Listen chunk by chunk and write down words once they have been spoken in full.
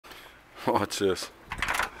Watch this.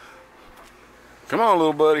 Come on,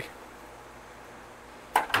 little buddy.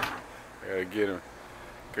 I gotta get him.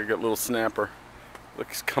 Gotta get a little snapper. Look,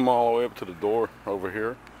 he's come all the way up to the door over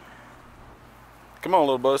here. Come on,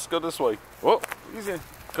 little buddy. Let's go this way. Whoa, easy.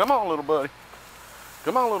 Come on, little buddy.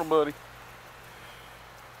 Come on, little buddy.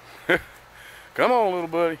 Come on, little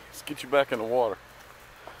buddy. Let's get you back in the water.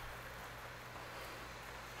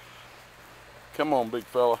 Come on, big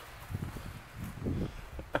fella.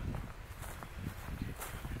 And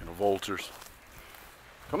the vultures.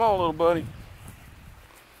 Come on, little buddy.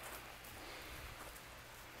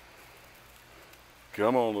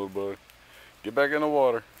 Come on, little buddy. Get back in the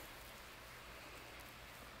water.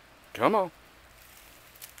 Come on.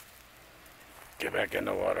 Get back in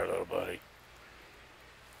the water, little buddy.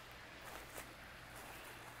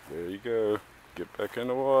 There you go. Get back in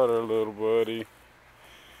the water, little buddy.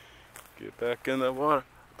 Get back in the water.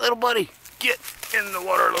 Little buddy, get in the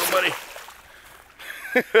water, little buddy.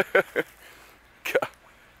 God,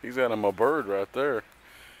 he's got him a bird right there.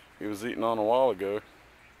 He was eating on a while ago.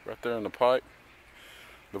 Right there in the pipe.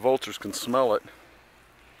 The vultures can smell it.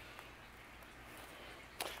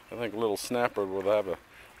 I think a little snapper would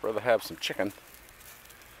rather have some chicken.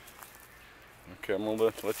 Okay, I'm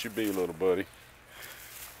gonna let you be, little buddy.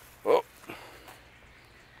 Oh.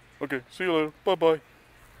 Okay, see you later. Bye-bye.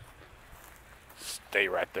 Stay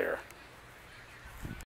right there.